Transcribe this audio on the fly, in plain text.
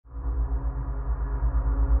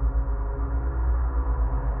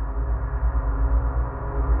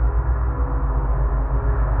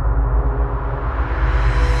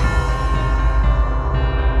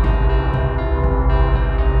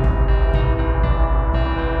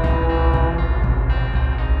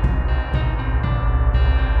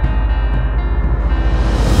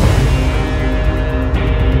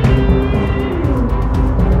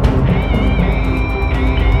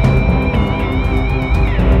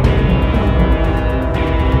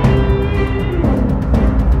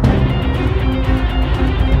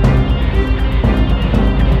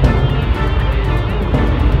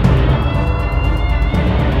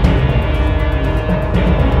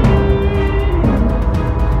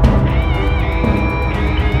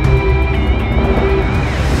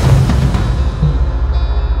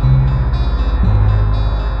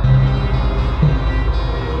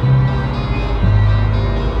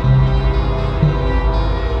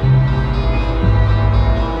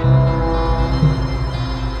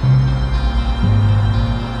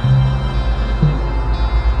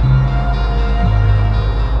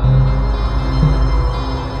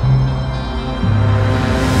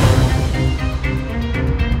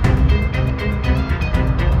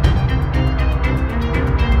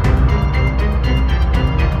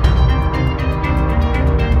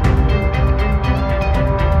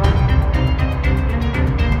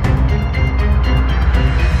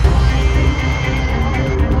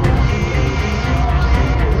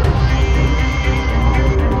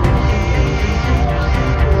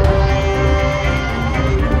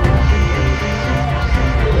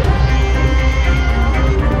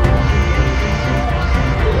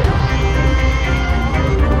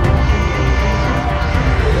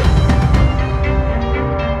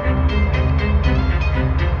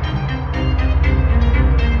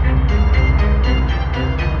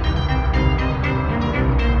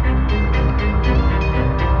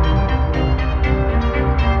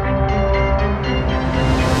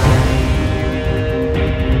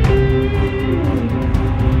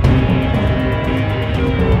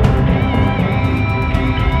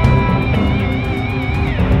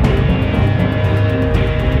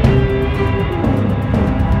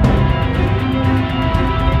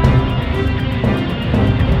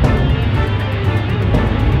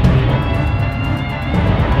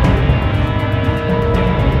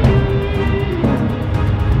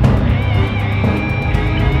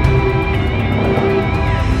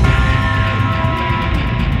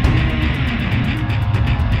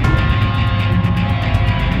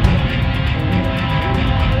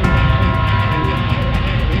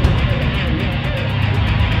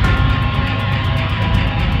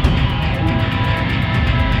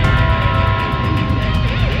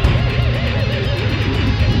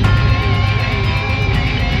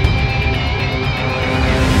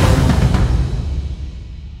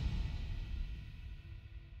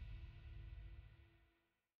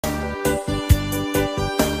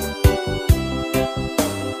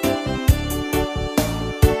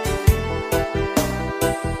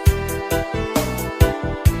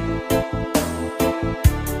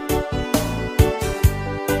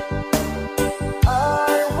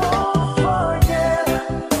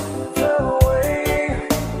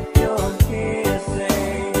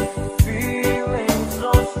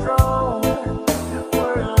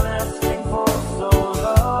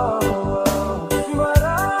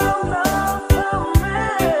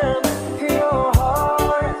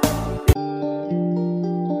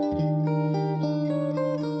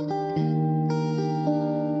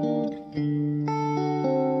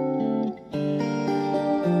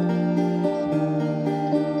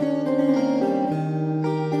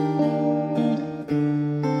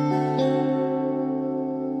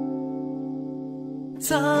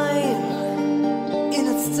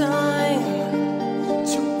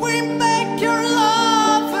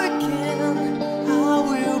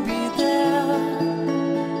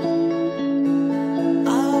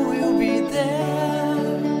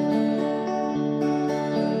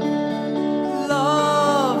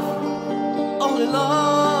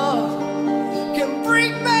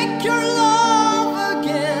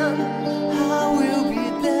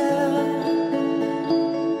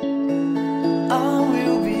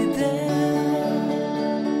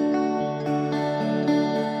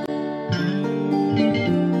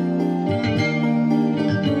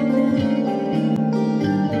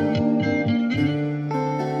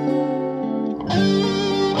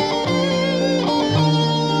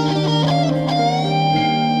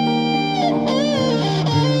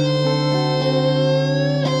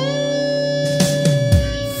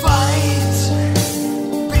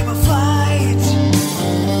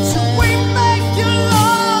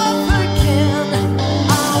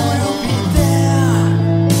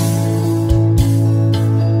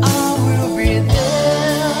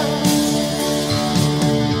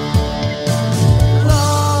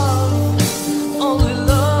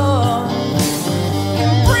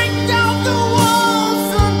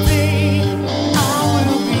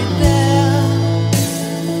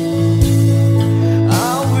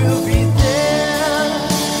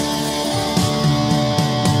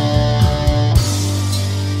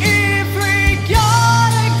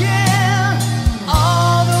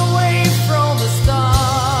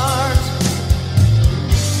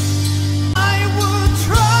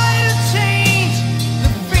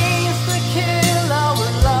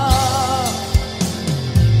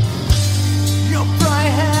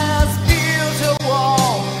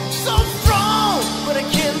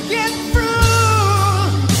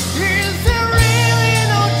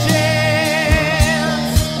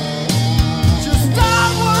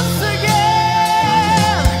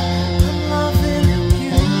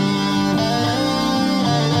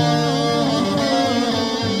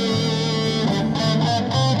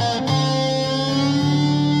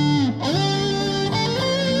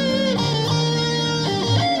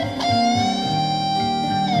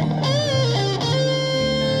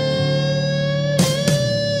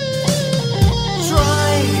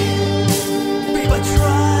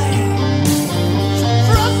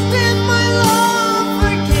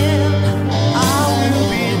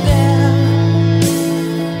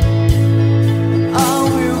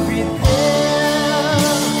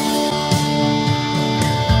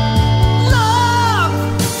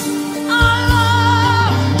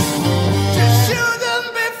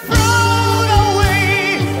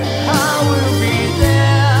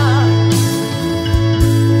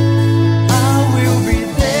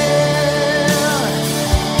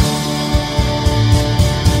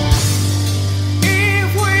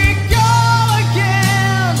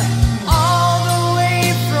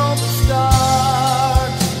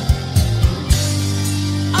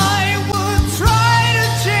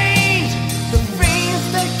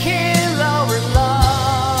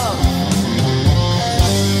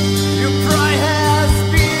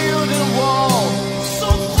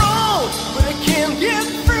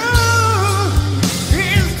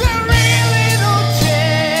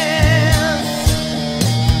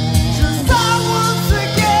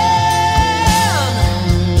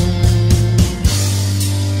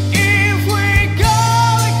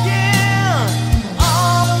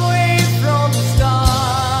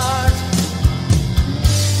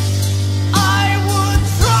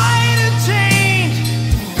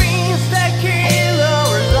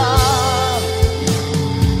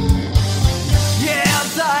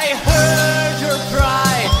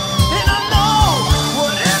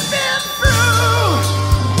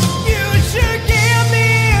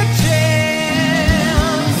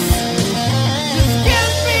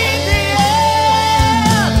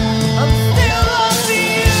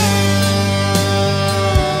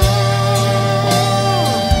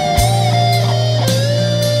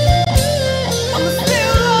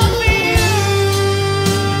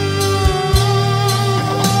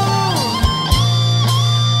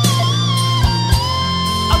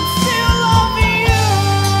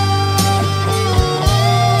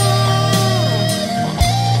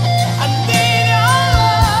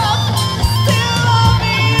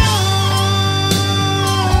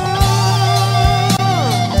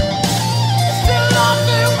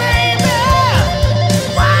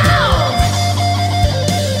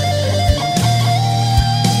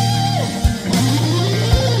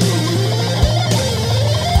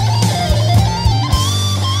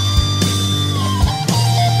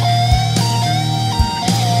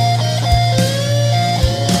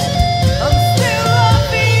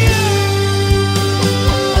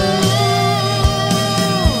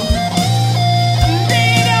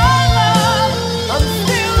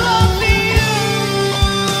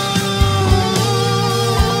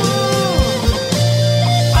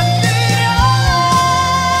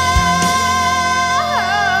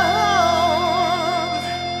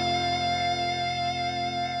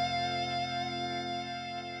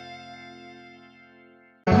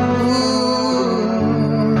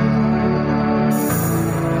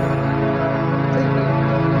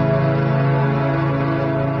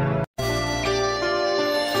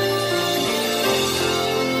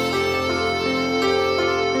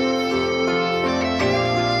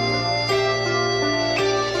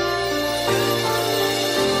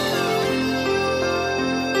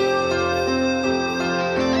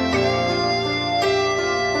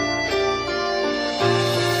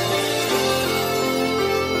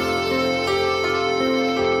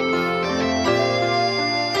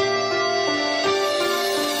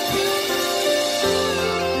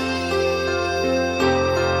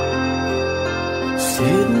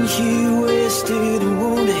he wasted and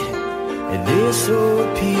wounded at this old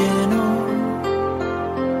piano,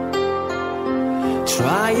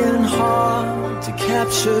 trying hard to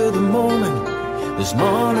capture the moment. This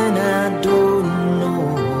morning I don't know,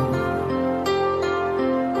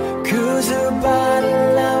 'cause a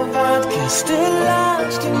bottle of vodka still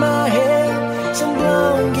lodged in my head. Some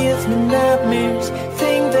blonde gives me nightmares,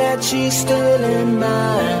 think that she's still in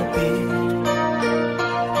my bed.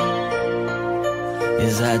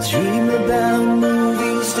 As I dream about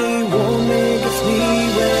movies, they won't make us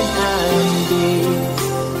leave when I'm dead.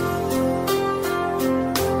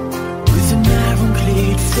 With an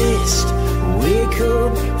ironclad fist, wake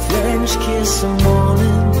up, French kiss the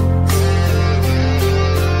morning.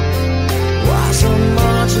 While some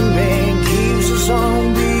marching band keeps us on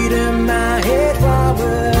beating my head while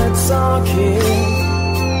we're talking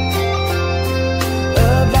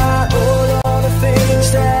about all the things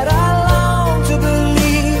that I long to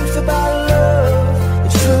believe about love,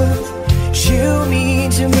 the truth you mean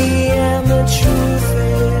to me, and the truth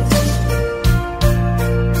is,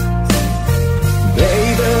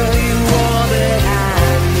 baby, you are that I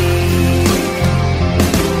need.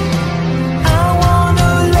 I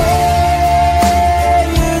wanna let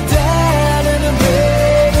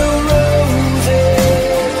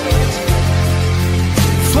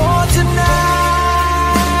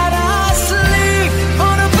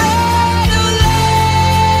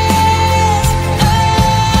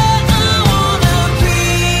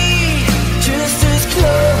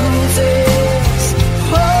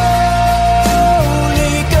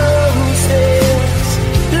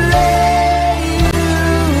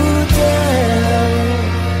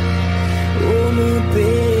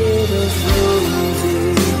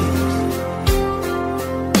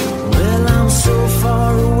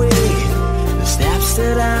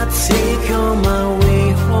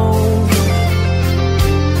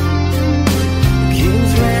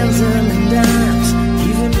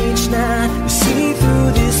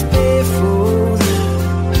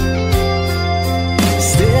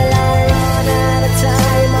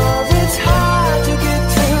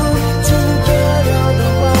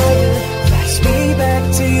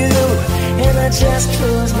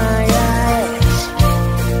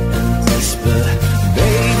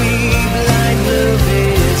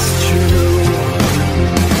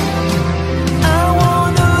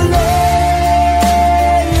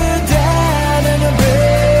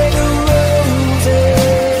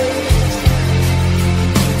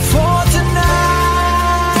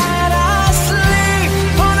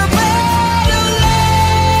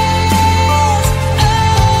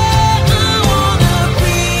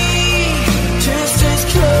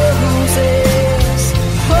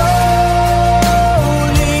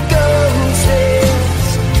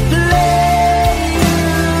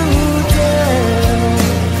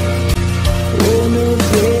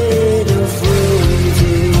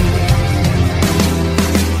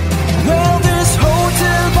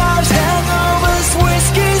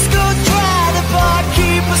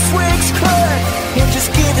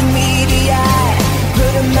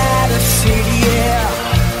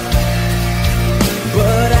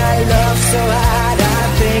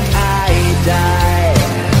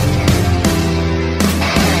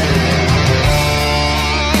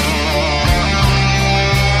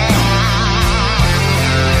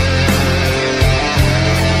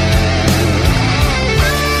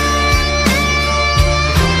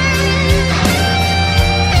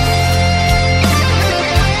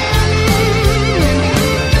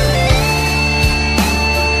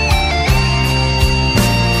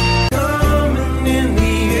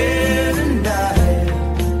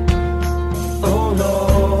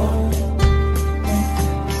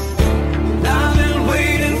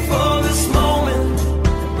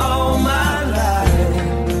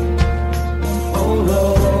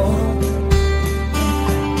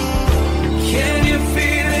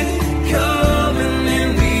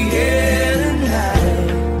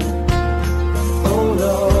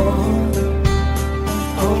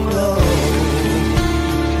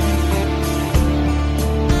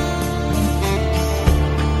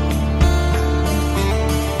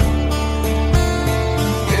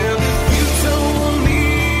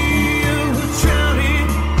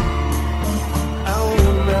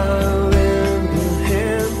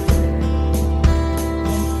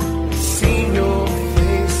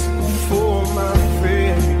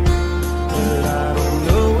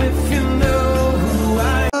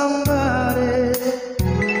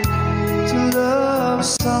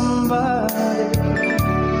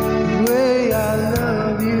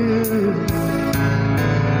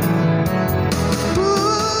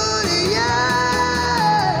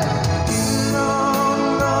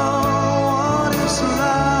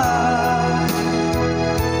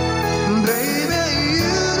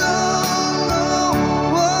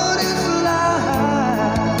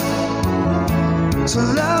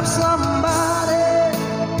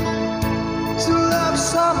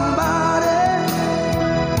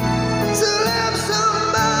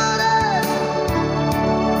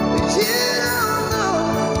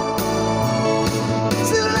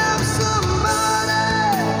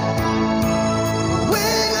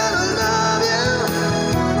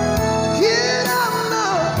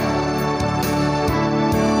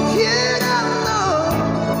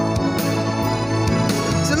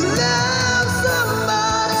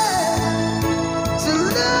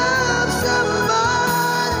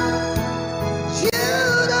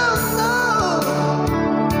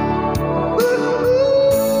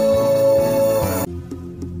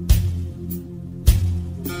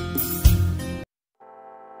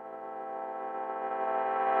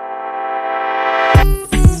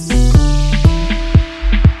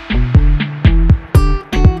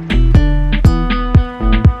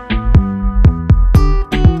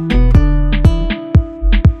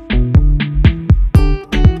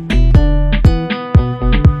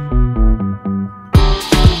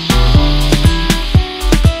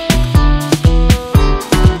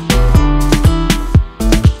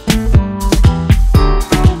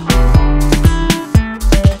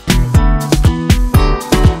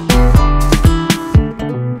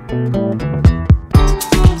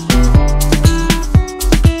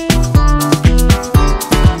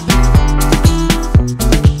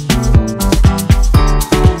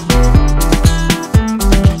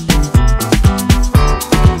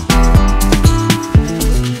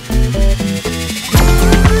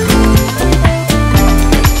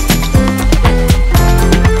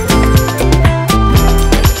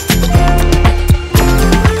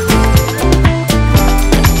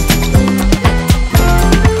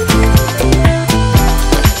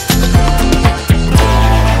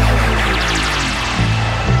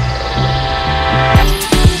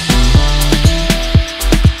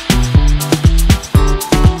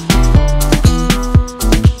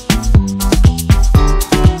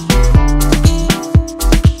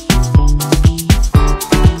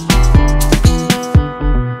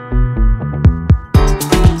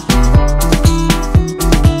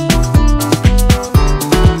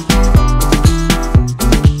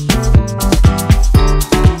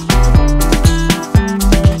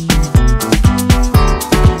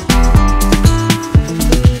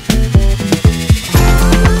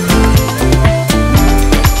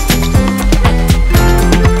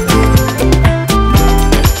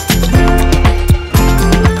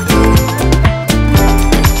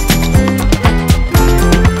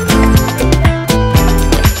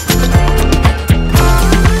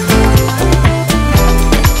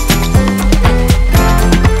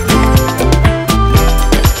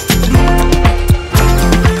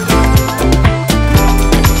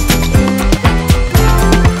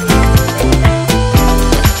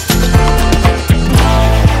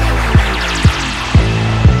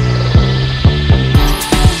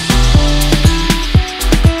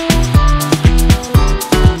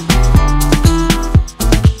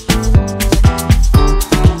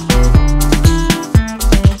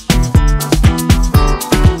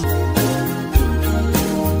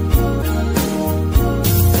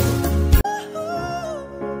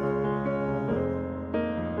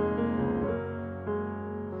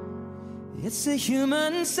It's a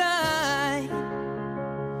human sign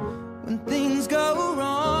when things go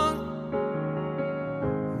wrong,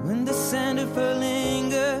 when the scent of her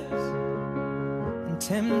lingers and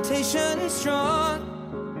temptation strong,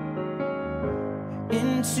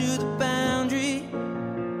 into the boundary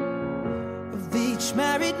of each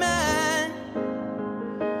married man.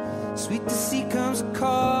 Sweet deceit comes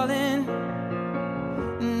calling,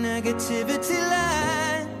 negativity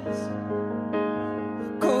lands.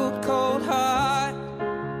 Cold, cold heart,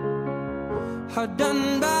 hard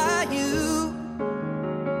done by you.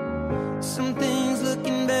 Some things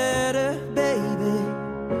looking better, baby,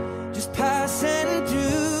 just passing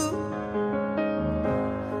through.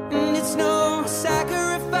 And it's no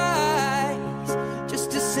sacrifice,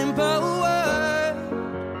 just a simple word.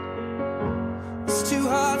 It's two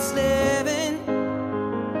hearts living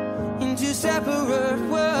in two separate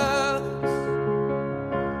worlds.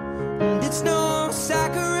 And it's no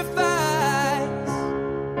sacrifice,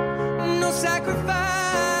 no sacrifice.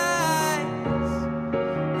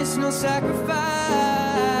 It's no sacrifice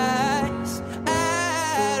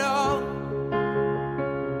at all.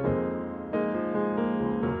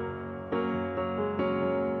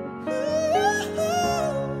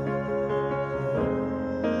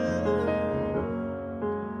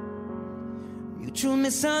 Mutual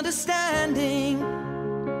misunderstanding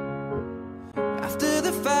after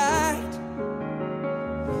the fight.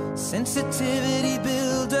 Sensitivity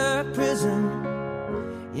build a prison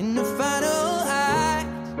in the final act.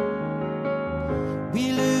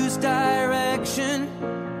 We lose direction,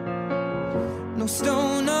 no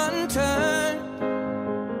stone unturned,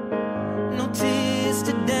 no tears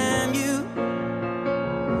to damn you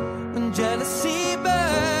when jealousy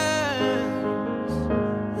burns.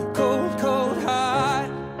 Cold, cold heart,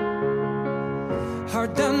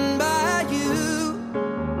 hard done by you.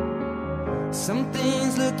 Some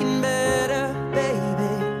things looking better,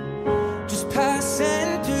 baby, just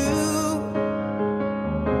passing through.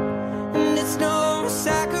 And it's no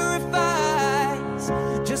sacrifice,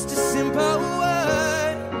 just a simple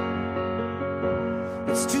word.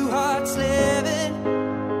 It's two hearts living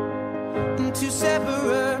in two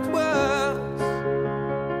separate worlds.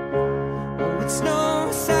 Oh, it's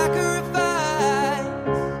no sacrifice,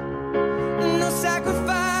 no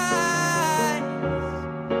sacrifice,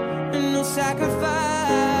 no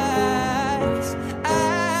sacrifice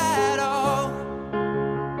at all.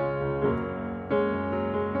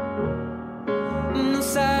 No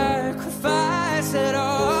sacrifice at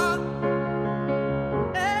all.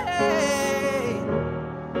 Hey,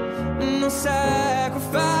 no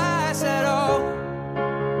sacrifice at all.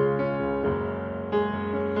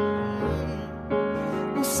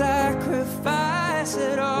 No sacrifice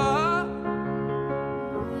at all.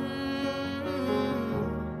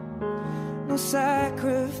 No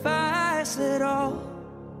sacrifice at all.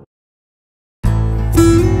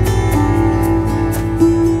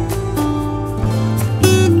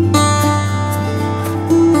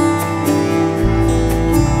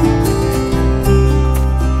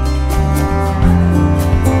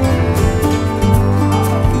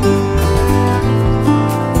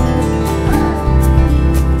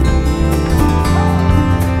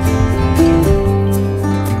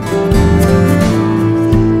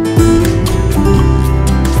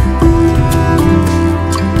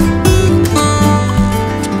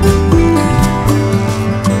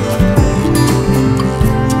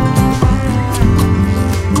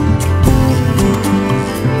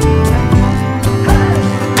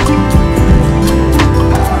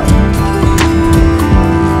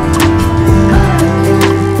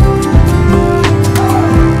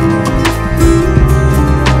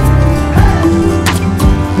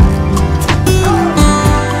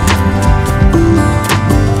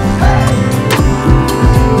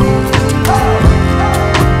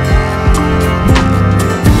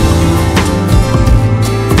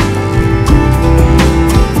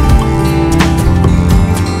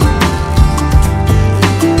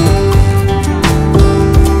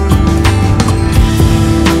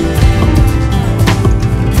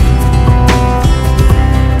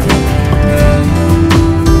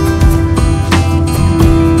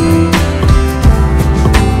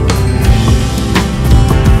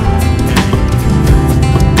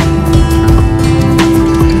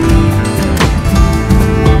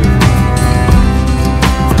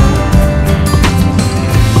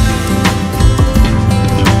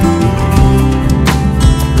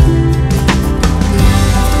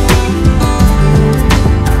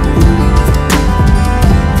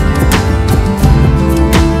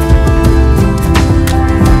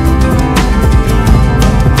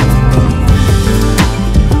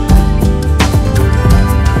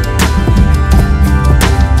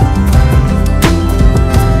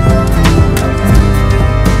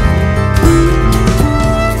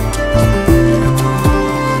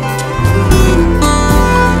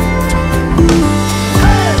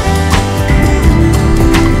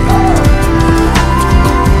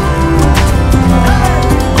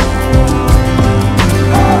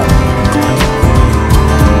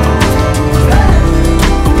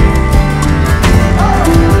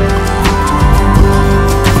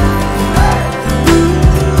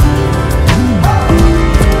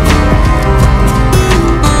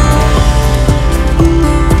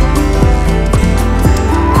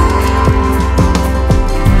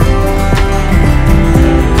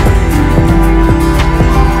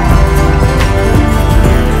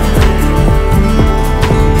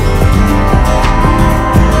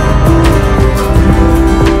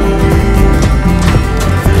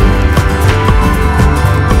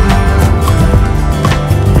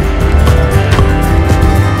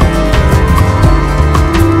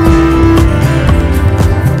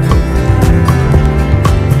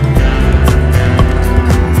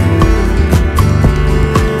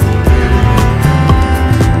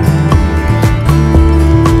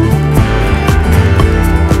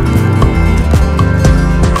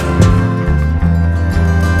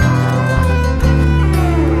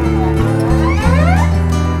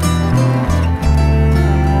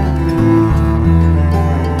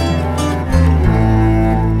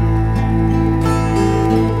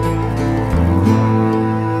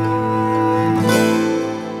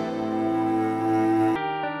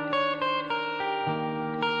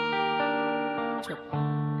 จบ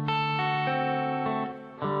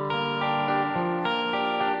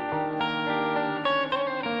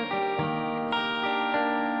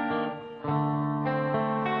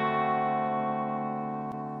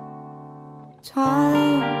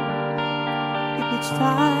Time, if it's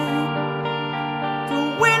time to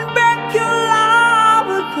win back your love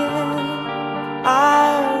again,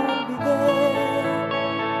 I will be there.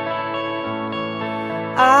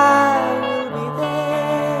 I will be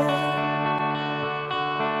there.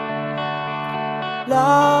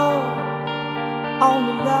 Love,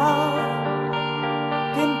 only love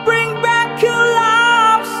can bring back your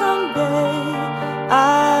love someday.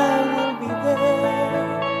 I will be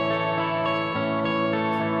there.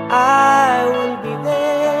 I will be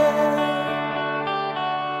there.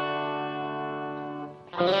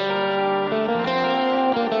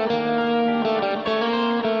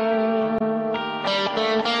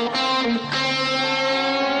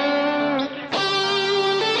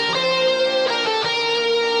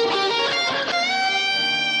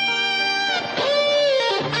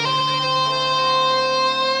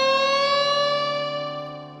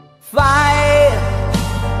 Fight,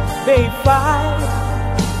 they fight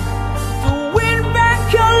to win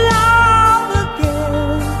back your love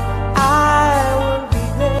again. I will be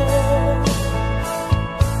there.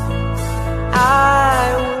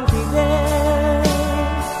 I will be there.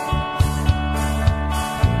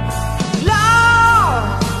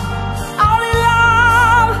 Love, only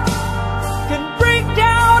love can break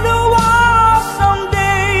down the walls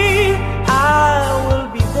someday. I will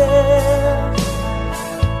be there.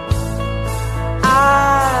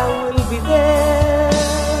 I will be there.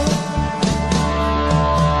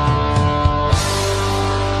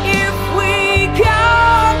 If we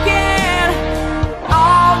can get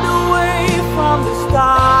all the way from the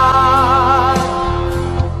start,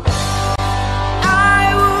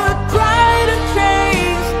 I would try to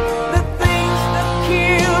change the things that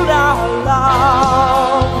killed our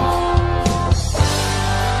love.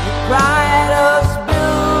 You cried us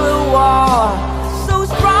build a wall so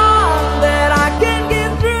strong that I can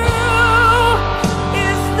get through.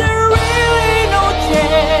 Is there really no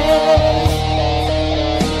chance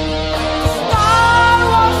to start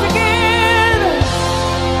once again?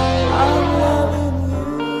 I'm loving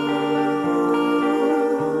you.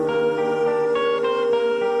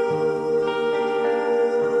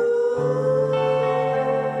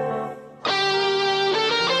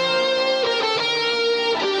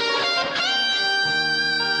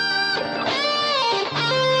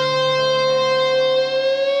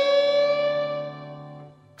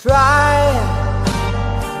 Try,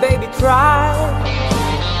 baby, try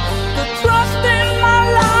to trust in my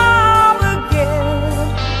love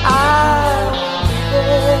again. I will be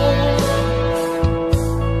there.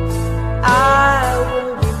 I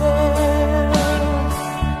will be there.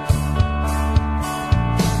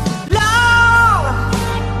 Love,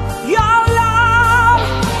 your love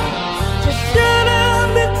just shouldn't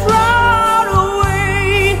be thrown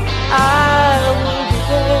away. I will be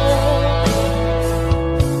there.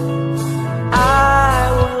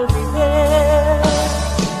 I will be there.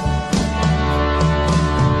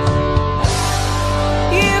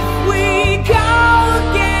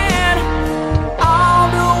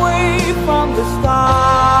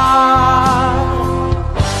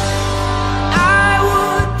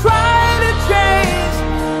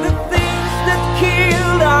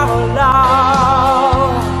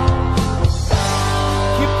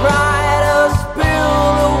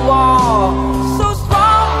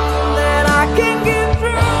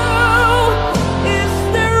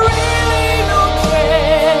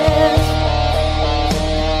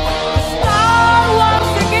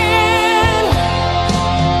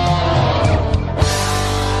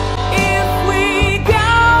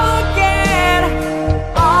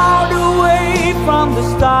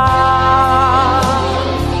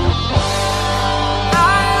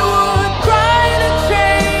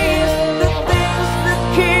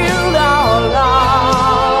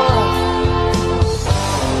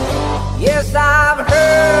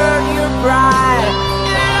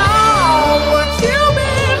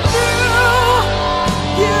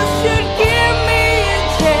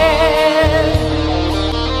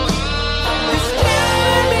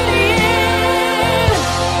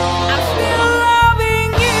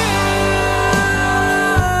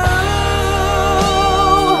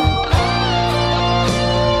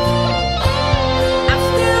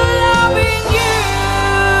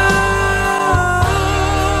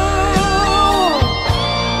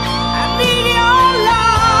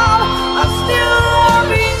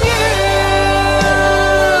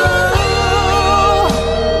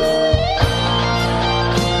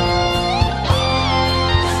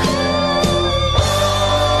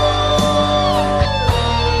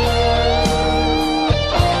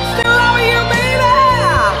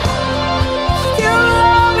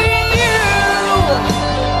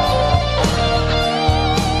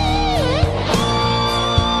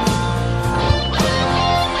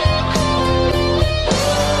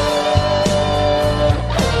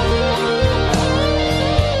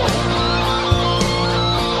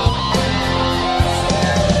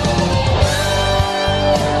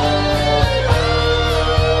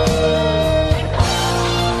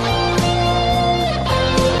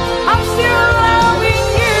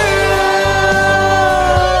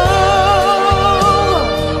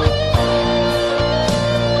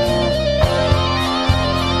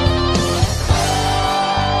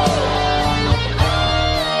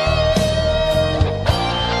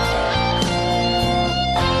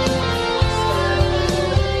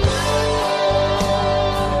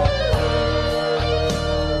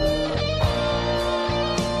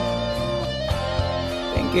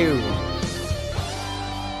 Thank you.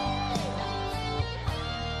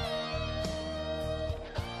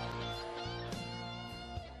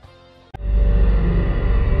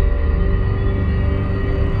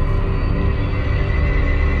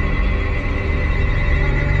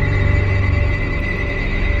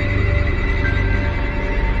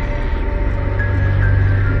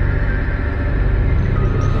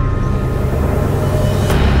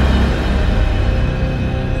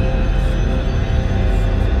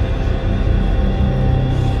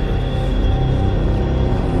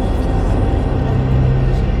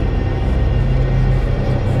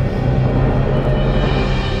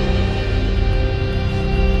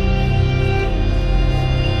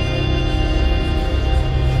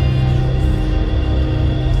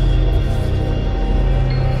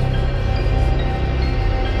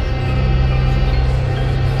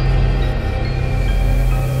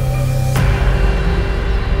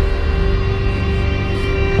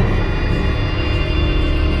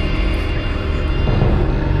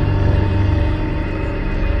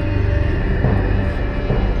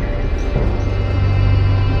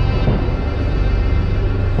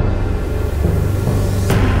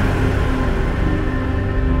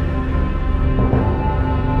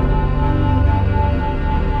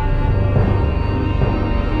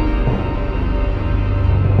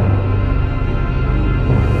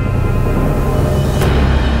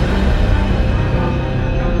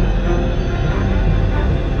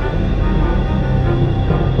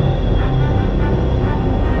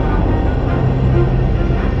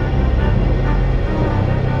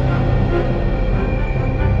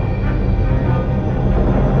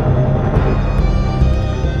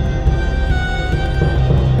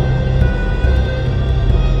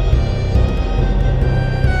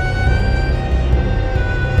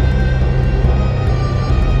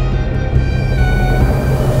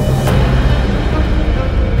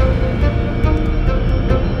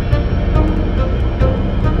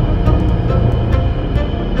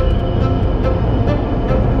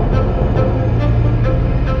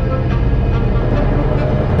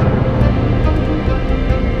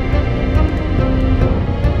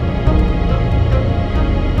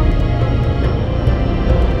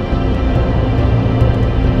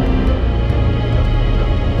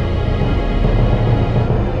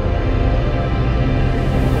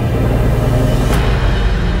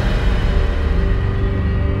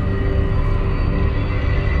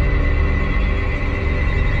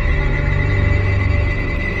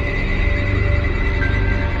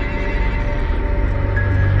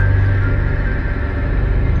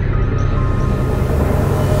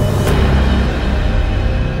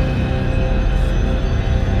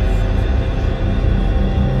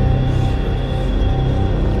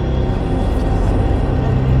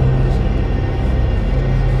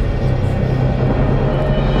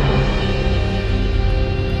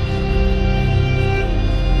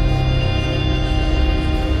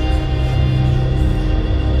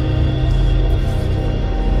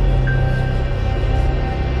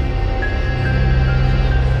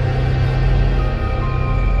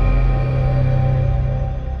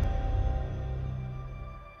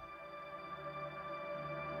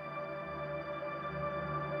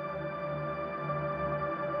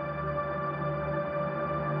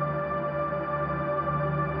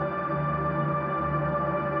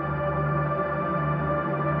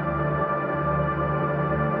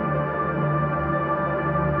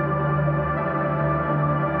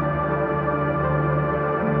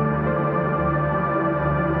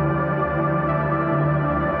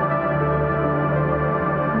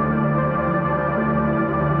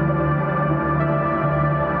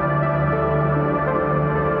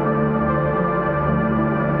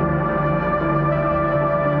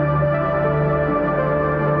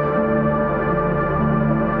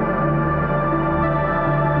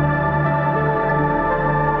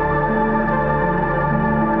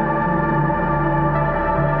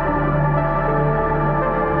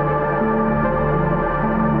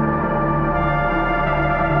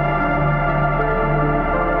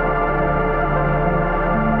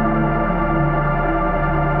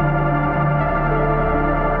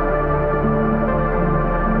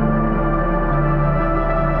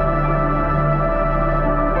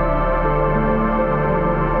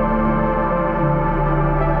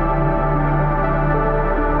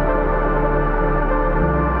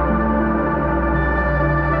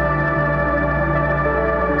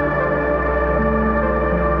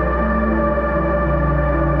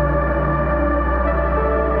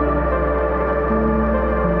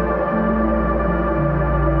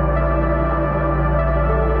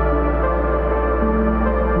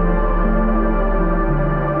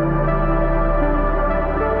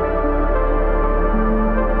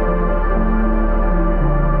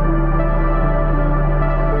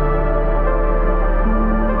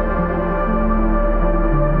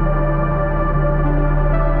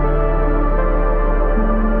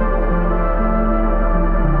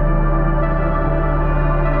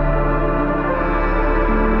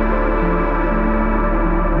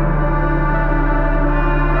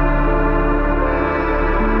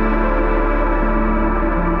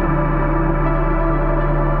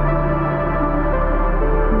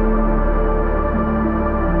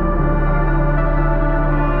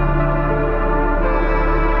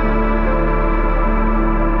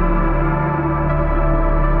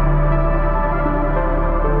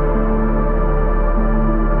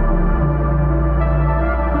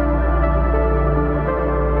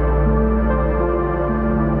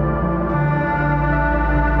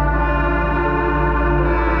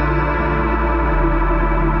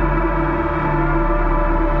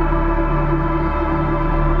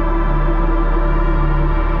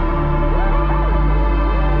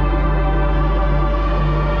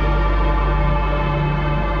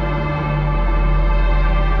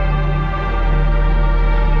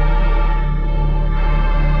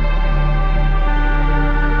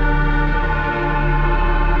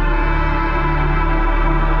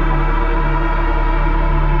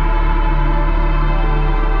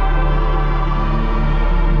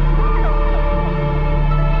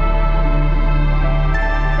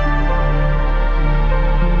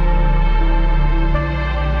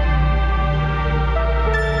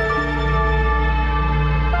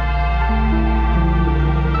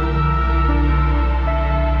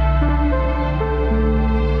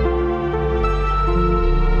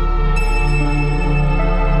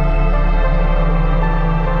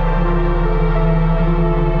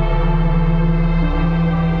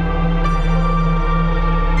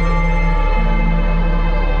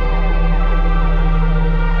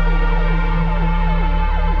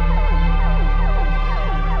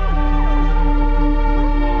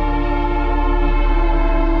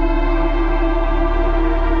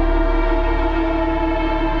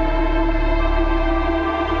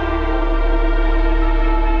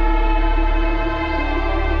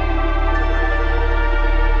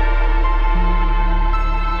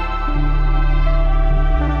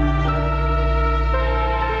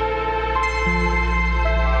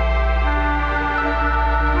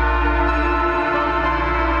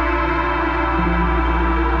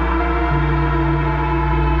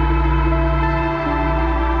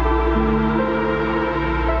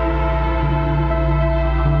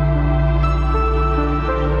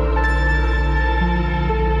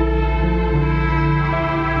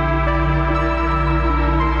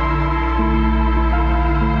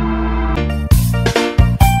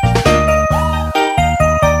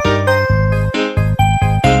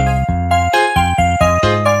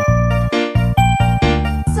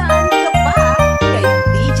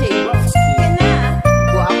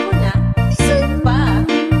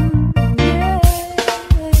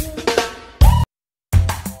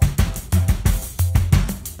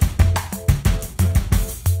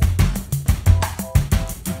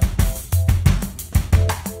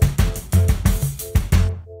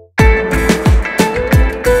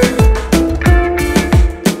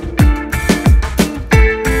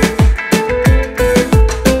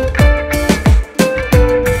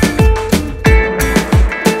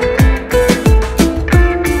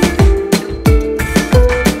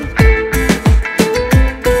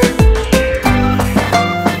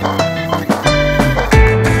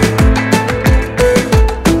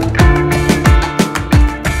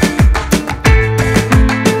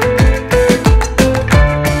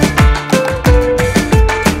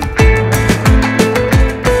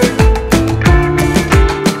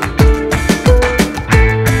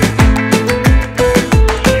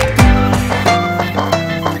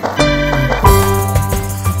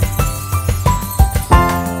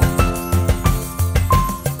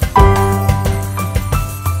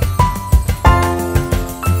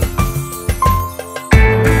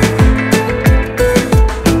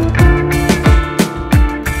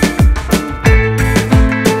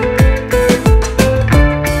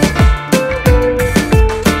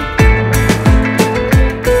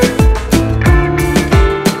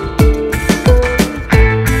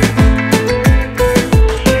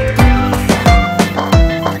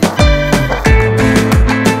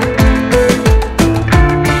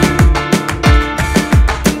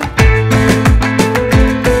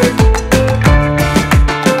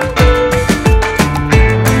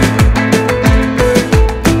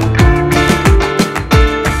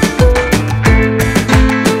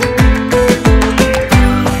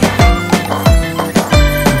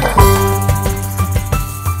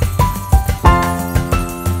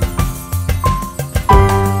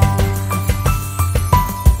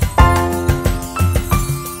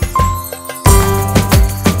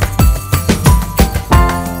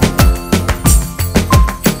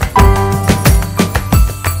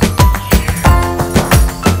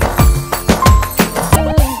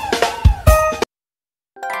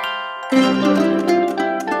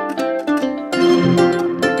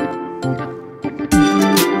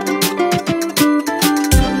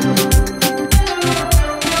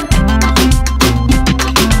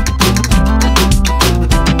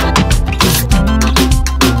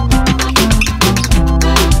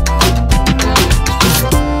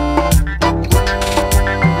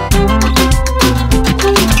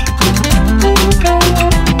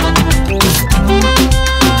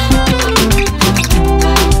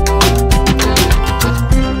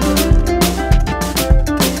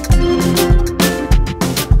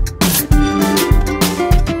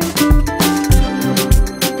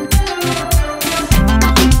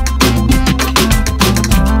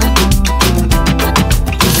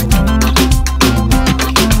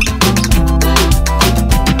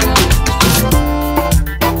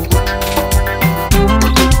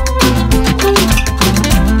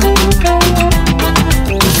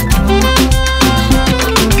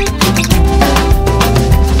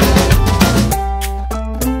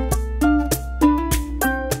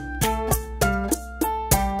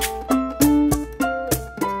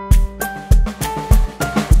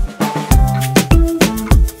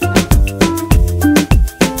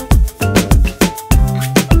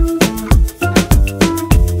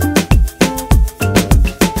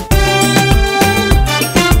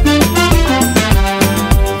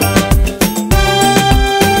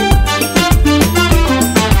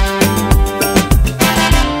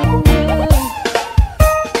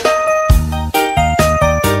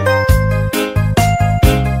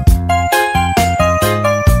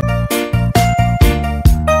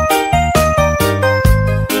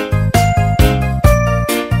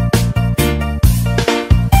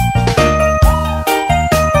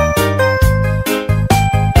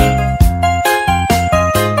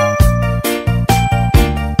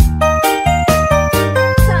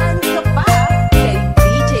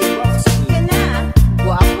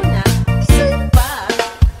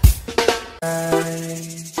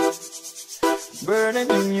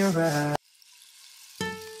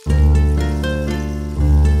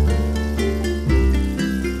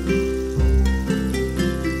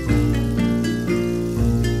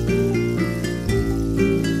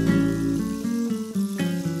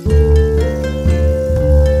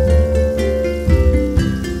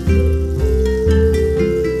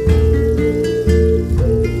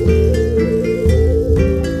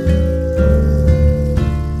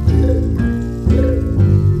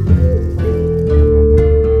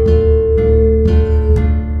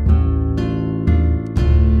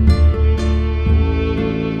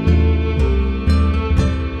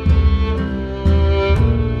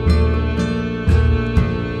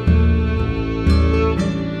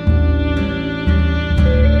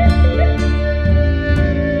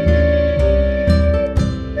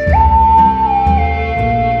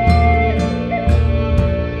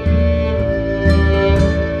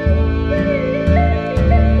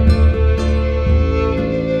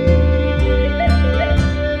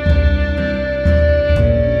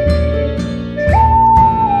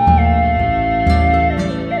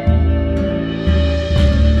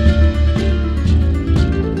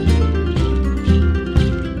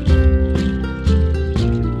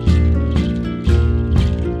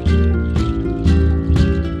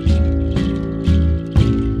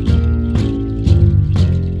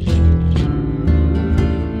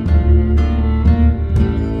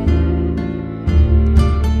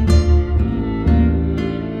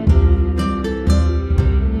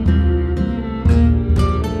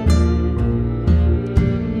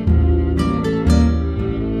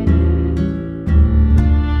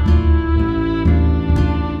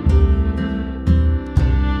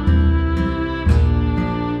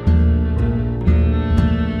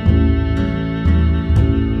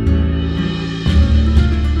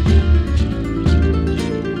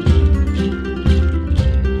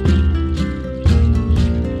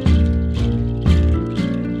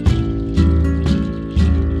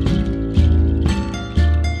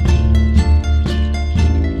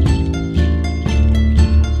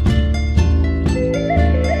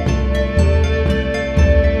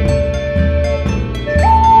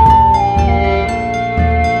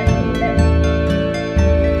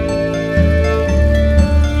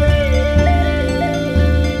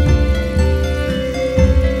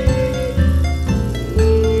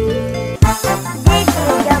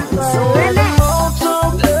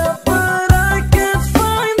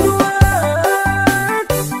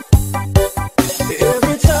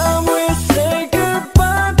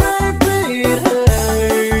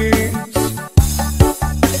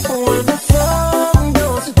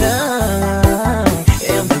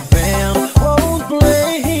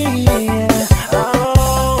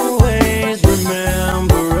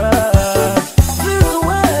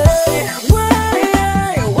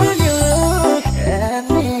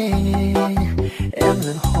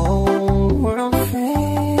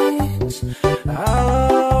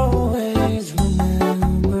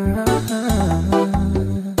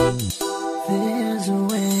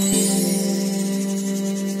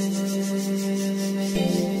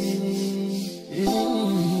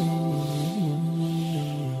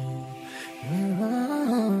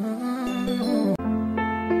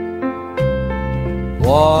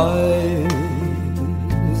 Wise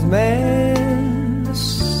men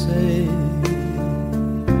say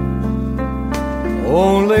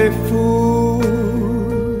only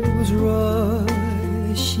fools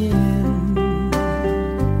rush in,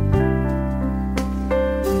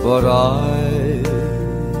 but I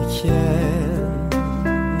can't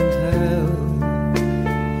help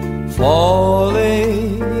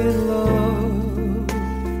falling in love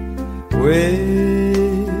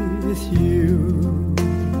with you.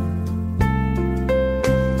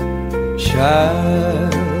 Shall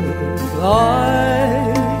I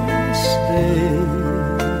stay?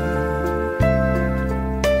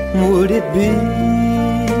 Would it be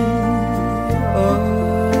a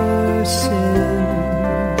sin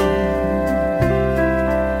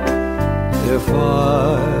if I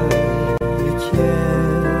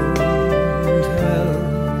can't help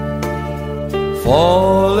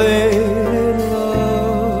falling in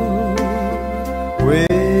love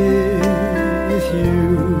with you?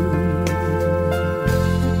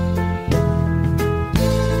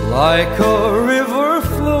 Like a river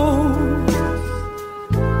flows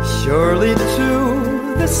surely to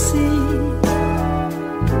the sea,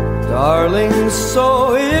 darling, so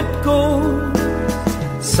it goes.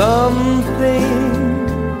 Some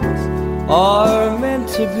things are meant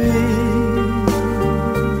to be.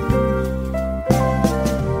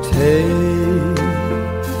 Take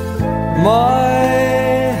my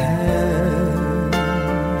hand,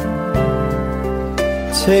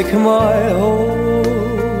 take my whole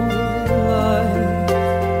life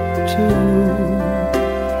too.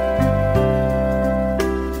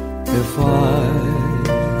 If I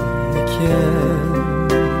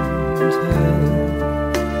can't help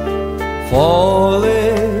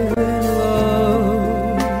falling in love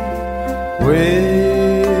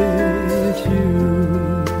with you.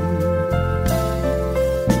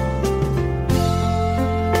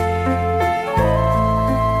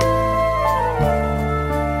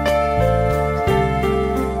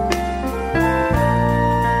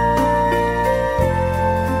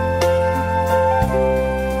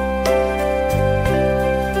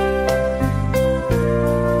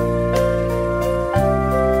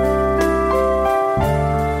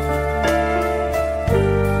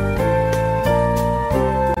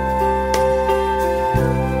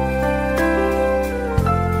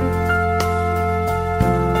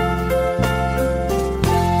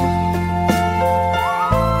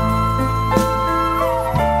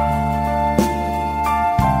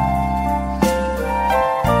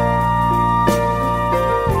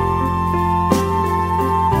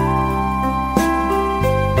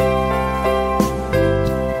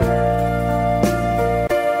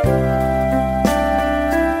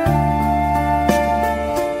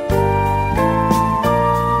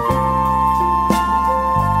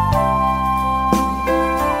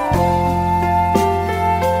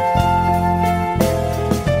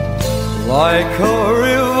 Like a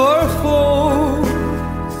river flows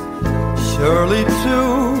surely to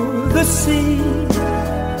the sea,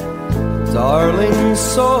 darling,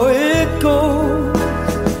 so it goes.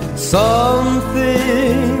 Some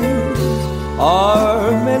things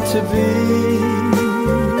are meant to be.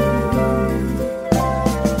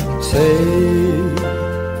 Take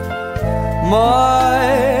my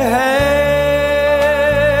hand,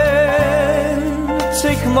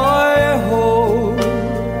 take my whole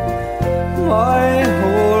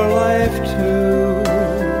life too.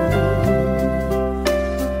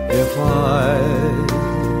 If I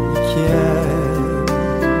can't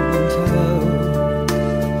help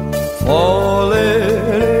falling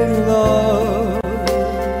in love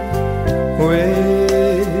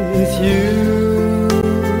with you,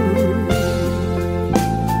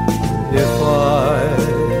 if I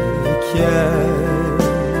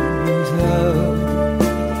can't help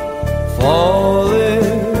falling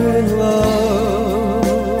in love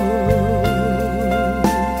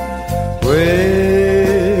with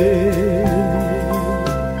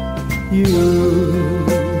you.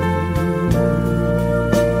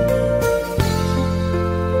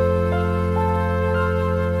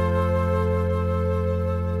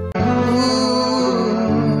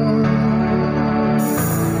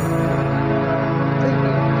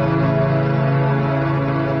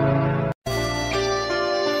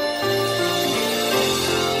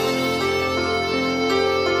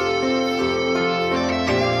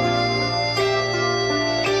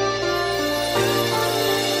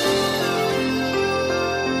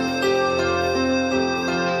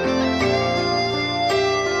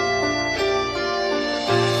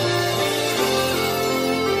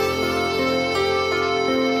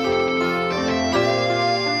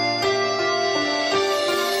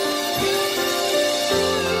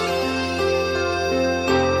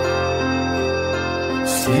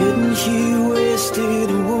 twisted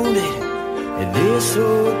and wounded at this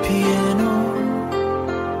old piano,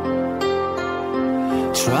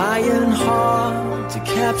 trying hard to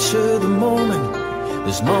capture the moment.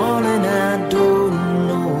 This morning I don't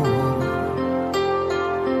know,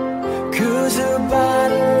 'cause a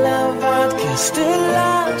bottle of vodka still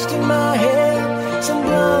lost in my head. Some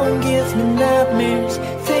blonde gives me nightmares,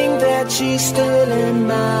 think that she's still in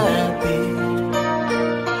my bed.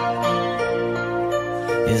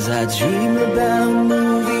 As I dream about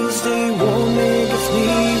movies they won't make us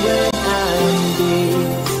leave when I'm dead.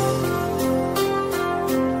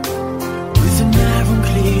 With an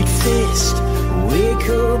iron-clad fist, wake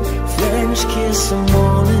up, French kiss some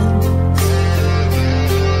morning,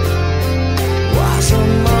 while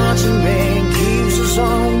some marching band keeps us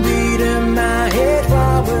on beating my head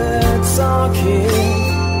while we're talking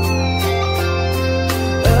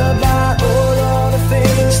about all the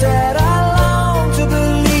things that I long to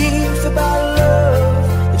believe about love,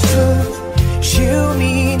 the truth you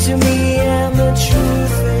mean to me, and the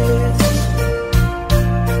truth is,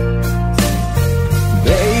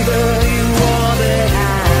 baby, you are that I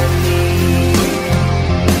need.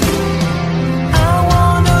 I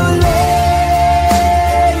wanna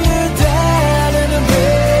lay you down in a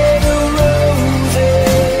bed of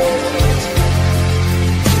roses.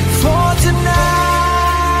 For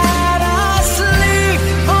tonight I sleep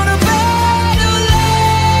on a bed of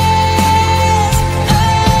lace. I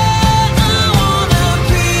wanna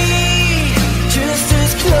be just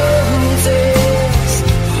as close as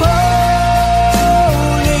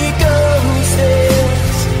Holy Ghost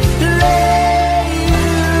is. Lay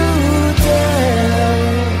you down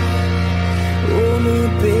on a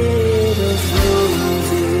bed of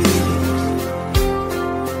roses.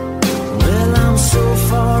 Well, I'm so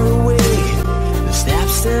far away, the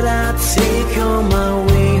steps that I take on my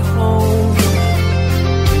way home,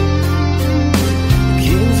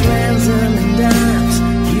 kings, ransom, and dimes,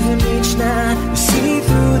 even each night we see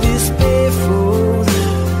through this barefoot.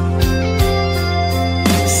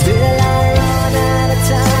 Still I run out of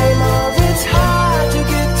time, oh, it's hard to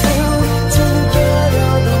get through to the bed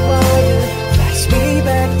of the wire. Flash me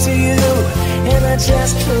back to you, and I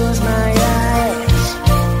just close my eyes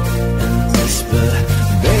and whisper,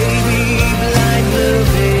 baby, blind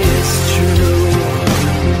love is true.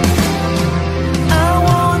 I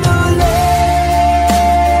wanna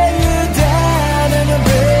lay you down in a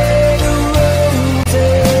bed of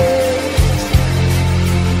roses.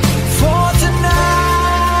 For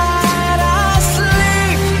tonight I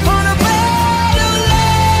sleep on a bed of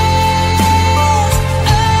lace. I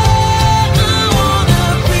wanna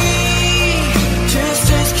be just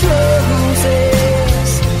as close as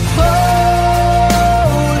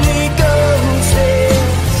Holy Ghost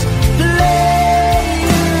is. Lay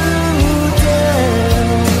you down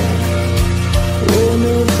on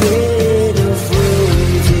a bed of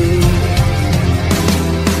roses.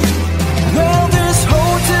 Well, this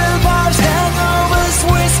hotel bar's hangovers,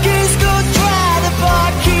 whiskey's go dry. The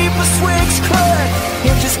barkeeper swigs clerk,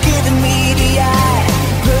 you're just giving me the eye.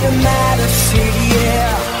 But I'm out of city,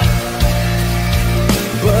 yeah.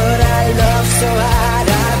 But I love so hard,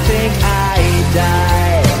 I think I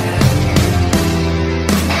die.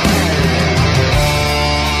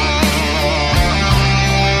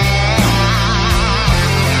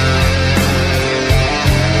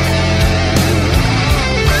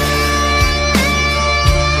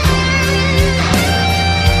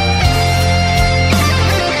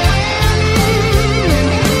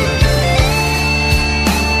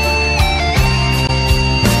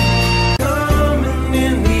 Coming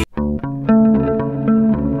in the